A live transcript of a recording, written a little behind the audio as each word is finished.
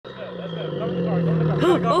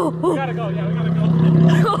go. We gotta go. Yeah, we gotta go.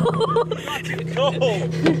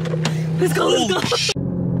 Let's go. Let's go.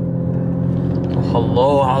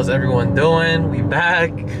 Hello, how's everyone doing? We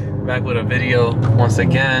back with a video once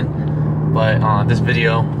again. But this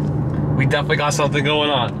video, we definitely got something going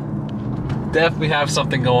on. Definitely have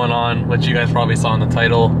something going on, which you guys probably saw in the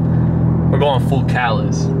title. We're going full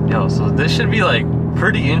Catless. Yo, so this should be like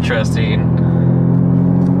pretty interesting.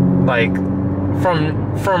 Like from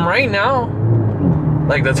right now,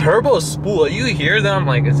 like the turbo spool, you hear them,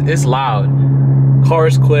 like it's loud.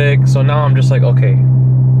 Car's quick, so now I'm just like, okay.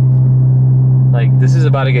 Like this is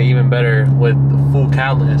about to get even better with the full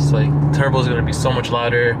Catless. Like turbo's gonna be so much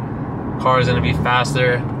louder, car's gonna be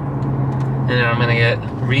faster, and then I'm gonna get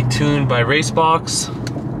retuned by Racebox,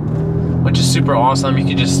 which is super awesome. You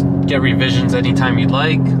can just get revisions anytime you'd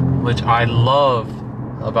like, which I love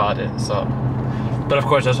about it. So, but of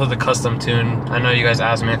course that's with the custom tune. I know you guys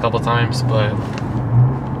asked me a couple times, but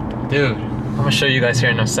dude, I'm gonna show you guys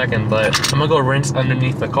here in a second. But I'm gonna go rinse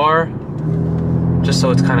underneath the car, just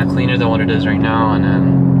so it's kind of cleaner than what it is right now, and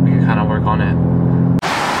then we can kind of work on it.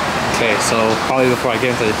 Okay, so probably before I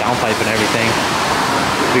get into the downpipe and everything,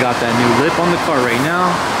 we got that new lip on the car right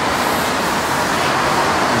now.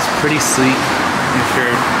 It's pretty sleek. If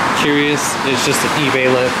you're curious, it's just an eBay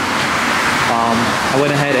lip. I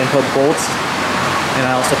went ahead and put bolts, and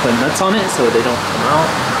I also put nuts on it so they don't come out.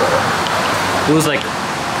 It was like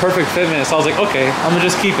perfect fitment, so I was like, okay, I'm gonna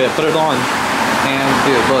just keep it, put it on, and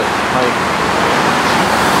dude, look, like,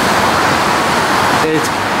 it's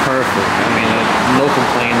perfect. I mean, no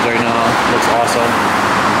complaints right now. Looks awesome.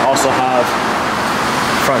 Also have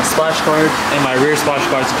front splash guard, and my rear splash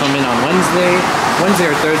guards come in on Wednesday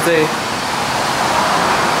or Thursday.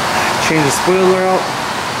 Change the spoiler out.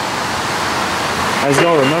 As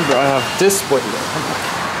y'all remember, I have this spoiler.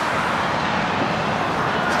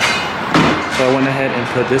 So I went ahead and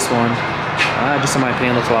put this one. Just in my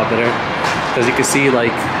opinion, looks a lot better, because you can see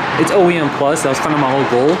like it's OEM plus. That was kind of my whole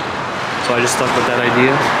goal. So I just stuck with that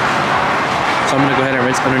idea. So I'm gonna go ahead and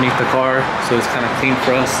rinse underneath the car so it's kind of clean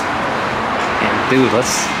for us. And dude,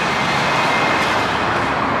 let's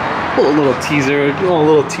do a little teaser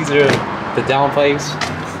of the downpipes.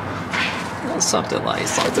 Something like.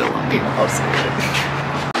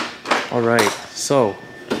 All right, so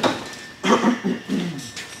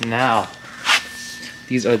now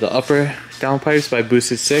these are the upper downpipes by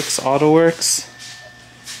Boosted 6 AutoWorks.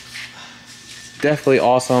 Definitely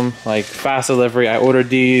awesome, like fast delivery. I ordered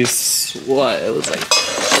these, it was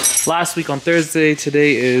like last week on Thursday.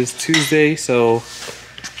 Today is Tuesday, so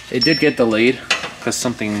it did get delayed because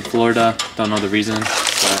something in Florida, don't know the reason,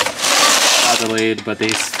 but got delayed, but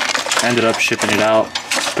they ended up shipping it out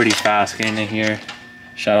pretty fast, getting it here.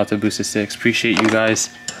 Shout out to Boosted 6, appreciate you guys.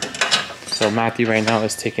 So Matthew right now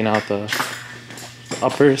is taking out the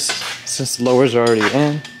uppers since the lowers are already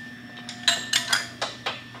in.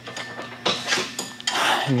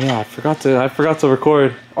 Yeah, I forgot to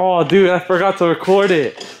record. Oh, dude, I forgot to record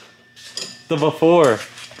it. The before.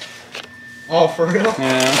 Oh, for real?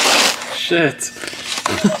 Yeah. Shit.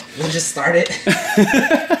 We'll just start it.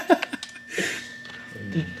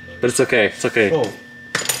 But it's okay. It's okay. Oh.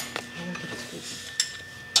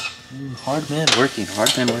 Hard man working. I'm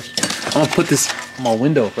gonna put this on my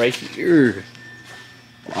window right here.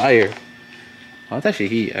 Fire. Oh, it's actually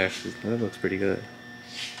heat. Actually, that looks pretty good.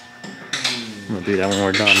 I'm gonna do that when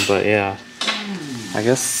we're done, but yeah, I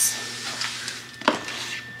guess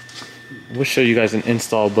we'll show you guys an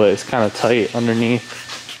install, but it's kind of tight underneath,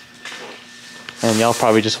 and y'all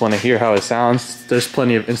probably just want to hear how it sounds. There's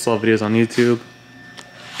plenty of install videos on YouTube,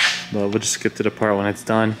 but we'll just skip to the part when it's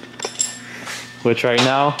done, which right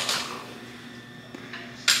now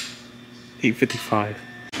 8:55.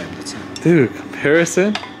 Dude,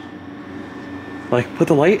 comparison. Like, put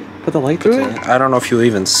the light through it. I don't know if you'll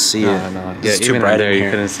even see it. No. It's yeah, too even bright there, in you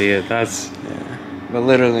here. couldn't see it. That's. Yeah. But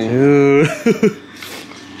literally, Dude.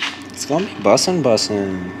 it's gonna be bussin'.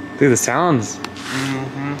 Dude, the sounds.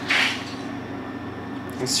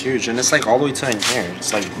 It's huge, and it's like all the way to in here.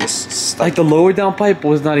 It's like this. Like the lower downpipe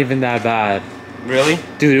was not even that bad. Really?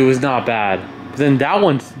 Dude, it was not bad. But then that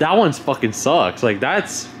one's fucking sucks. Like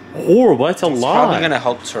that's horrible. That's a lot. It's probably gonna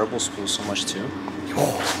help turbo spool so much too.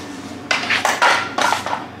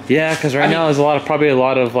 Yeah, because right now there's probably a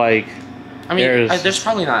lot of like. I mean, there's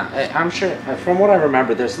probably not. I'm sure. From what I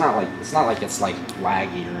remember, it's not like it's like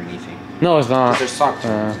laggy or anything. No, it's not. There's sock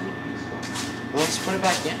turbos. Well, let's put it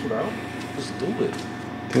back in, bro. Let's do it.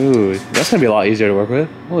 Dude, that's gonna be a lot easier to work with.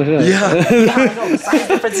 Holy shit. Yeah. Yeah, I know. The size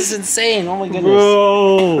difference is insane. Oh my goodness.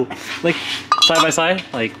 Bro, like side by side,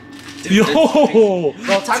 like. Dude, yo.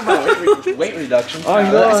 Well, talk about weight reduction. Oh,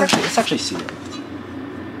 no. It's actually zero.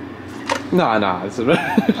 Nah. It's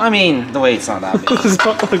I mean, the weight's not that big. it's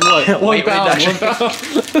not like what? Weight 1 pound. reduction. 1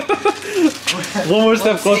 pound. One more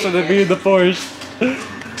step closer to being the Porsche.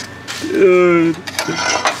 Dude.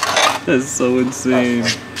 That's so insane.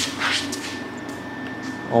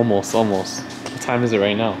 Almost. What time is it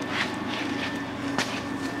right now?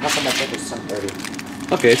 Nothing much, it's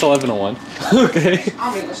 10:30. Okay, it's 11:01. Okay.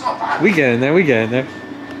 I mean, it's not bad. We getting there.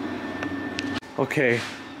 Okay.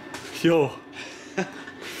 Yo.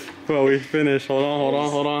 Bro, we finished.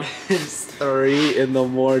 Hold on. It's 3 in the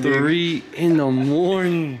morning. 3 in the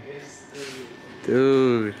morning.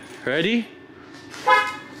 Dude. Ready?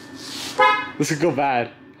 This could go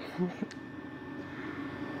bad.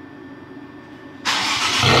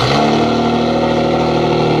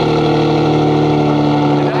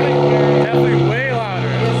 Definitely way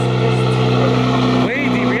louder. Way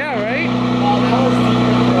deeper, yeah, right? Oh, that was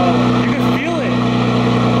deeper, bro. You can feel it.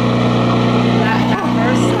 That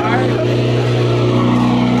first start. Dude.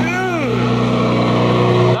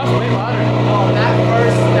 That's way louder. Oh, that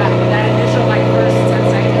initial like first 10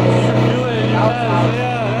 seconds. You can feel it. That was loud.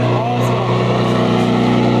 Yeah, that's awesome.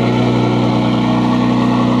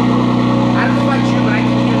 I don't know about you, but I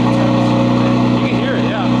can hear the turbos. You can hear it,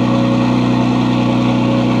 yeah.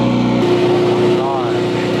 God,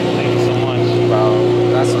 thank you so much. Bro,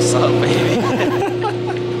 that's what's up, baby.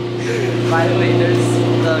 By the way, there's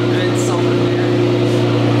the good silver there.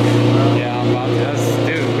 Yeah, I'm about to.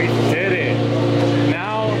 Dude, we did it.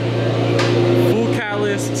 Now, full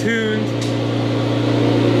Catless tuned.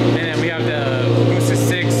 And then we have the Boosted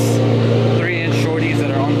 6 3-inch shorties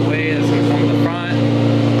that are on the way. That's going to come in the front.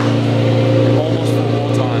 Almost full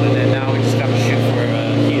bolt on. And then now we just got to shoot for a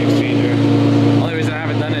heat exchanger. Only reason I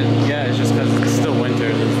haven't done it yet is just because it's still winter.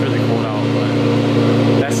 It's really cold out. But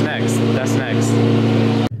that's next.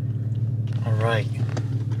 Alright.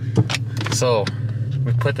 So,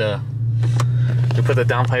 we put the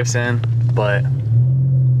downpipes in, but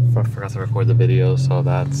I forgot to record the video, so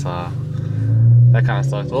that's that kind of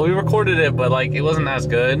sucks. Well, we recorded it, but like it wasn't as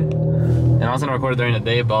good, and I was gonna record it during the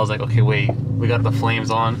day, but I was like, okay, wait, we got the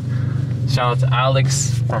flames on. Shout out to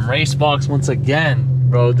Alex from Racebox once again,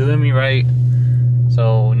 bro, doing me right.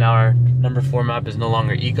 So now our number 4 map is no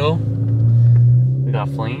longer eco. We got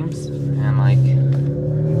flames, and like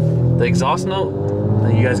the exhaust note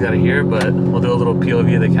that you guys gotta hear, but we'll do a little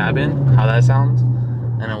POV of the cabin, how that sounds,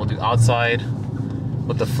 and then we'll do outside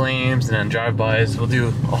with the flames, and then drive-bys. We'll do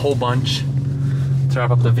a whole bunch to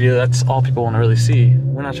wrap up the video. That's all people want to really see.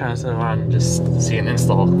 We're not trying to sit around and just see an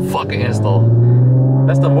install. Fucking install.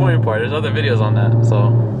 That's the boring part. There's other videos on that. So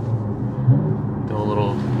do a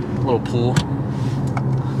little pool.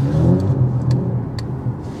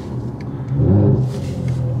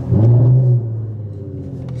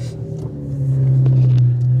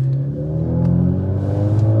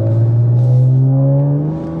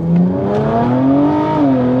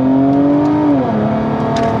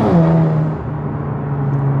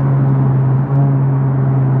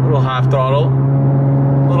 Throttle,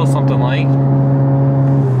 a little something light,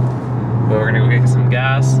 but we're gonna go get some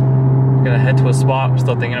gas. We're gonna head to a spot. We're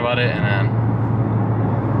still thinking about it, and then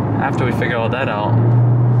after we figure all that out,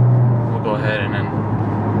 we'll go ahead and then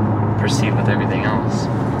proceed with everything else.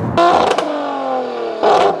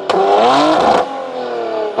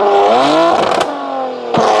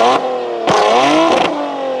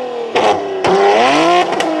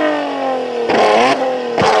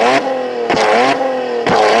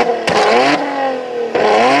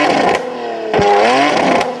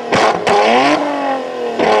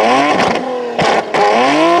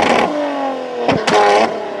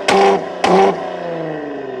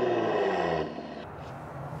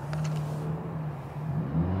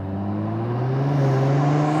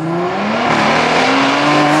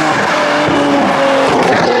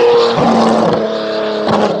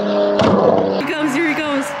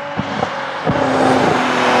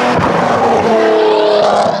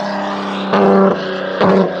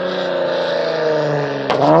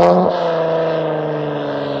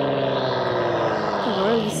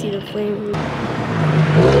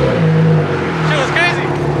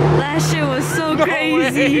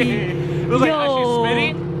 It was like actually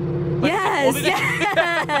spinning. Like, Yes.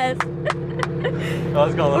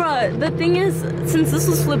 Let's go. Bro, the thing is, since this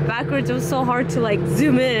was flipped backwards, it was so hard to like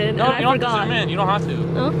zoom in. No, and you don't have to zoom in. You don't have to.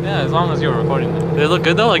 Oh? Yeah, as long as you're recording. Did it look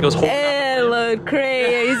good though? Like it was holding. It looked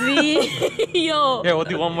crazy. Yo. Here, we'll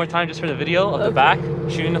do one more time just for the video of the back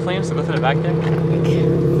shooting the flames. So go to the back there. Okay.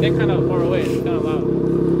 They're kind of far away. It's kind of loud.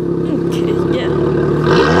 Okay. Yeah.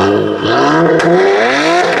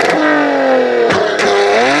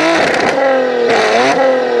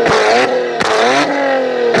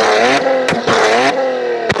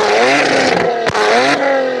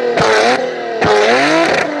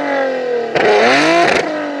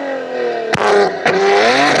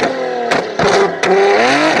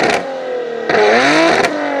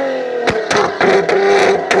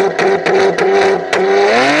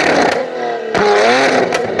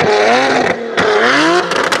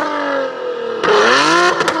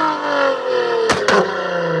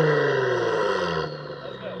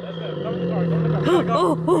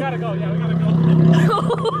 Oh, We gotta go. Yeah, we gotta go.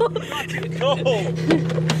 Go.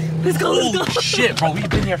 Let's go, let's go. Holy shit, bro. We've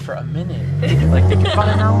been here for a minute. Like, think about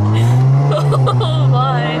it now. Oh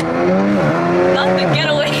my. Not the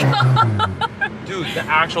getaway car. Dude, the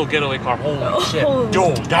actual getaway car. Holy shit. Oh.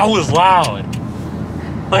 Dude, that was loud.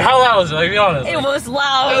 Like, how loud was it? Like, be honest. It was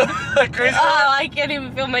loud. Like, crazy. Oh, I can't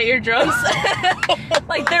even feel my eardrums.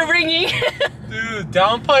 Like they're ringing. Dude,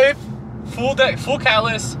 downpipe, full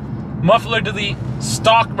Catless, muffler delete,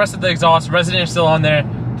 stock rest of the exhaust, resonator still on there,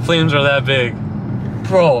 flames are that big.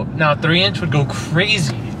 Bro, now 3-inch would go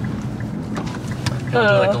crazy. We'll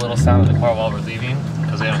do like a little sound of the car while we're leaving,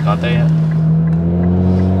 because we haven't got that yet.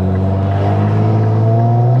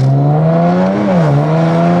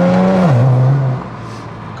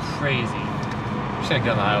 Crazy. I'm just gonna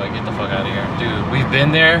get on the highway, get the fuck out of here. Dude, we've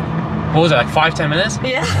been there, what was it, like 5-10 minutes?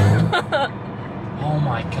 Yeah. Oh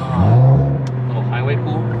my god. Little highway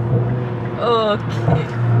pool. Okay.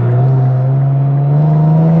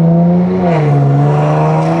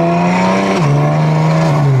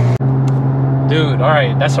 Dude,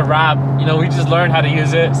 alright, that's a wrap. You know, we just learned how to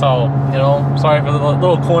use it, so, you know, sorry for the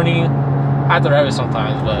little corny. I have to rev it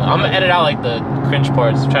sometimes, but I'm gonna edit out like the cringe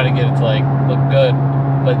parts, try to get it to like look good.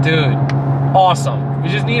 But dude, awesome. We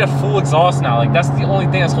just need a full exhaust now. Like, that's the only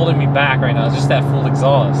thing that's holding me back right now, is just that full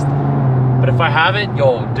exhaust. But if I have it,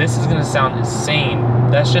 yo, this is gonna sound insane.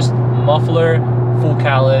 That's just muffler, full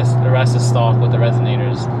Catless, the rest is stock with the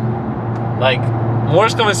resonators. Like,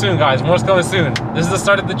 more's coming soon, guys. More's coming soon. This is the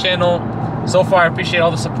start of the channel. So far, I appreciate all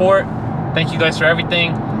the support. Thank you guys for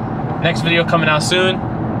everything. Next video coming out soon.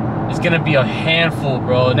 It's gonna be a handful,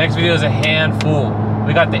 bro. Next video is a handful.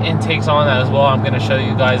 We got the intakes on that as well. I'm gonna show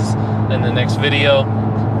you guys in the next video.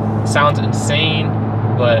 Sounds insane,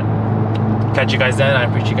 but catch you guys then. I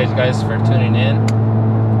appreciate you guys for tuning in.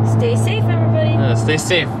 Stay safe, everybody. Stay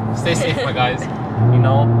safe. Stay safe, my guys. You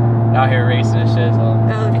know, out here racing and shit, so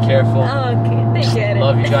be careful. Okay, they get it.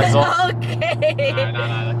 Love you guys all. Okay.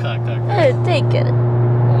 Nah, cut. They get it.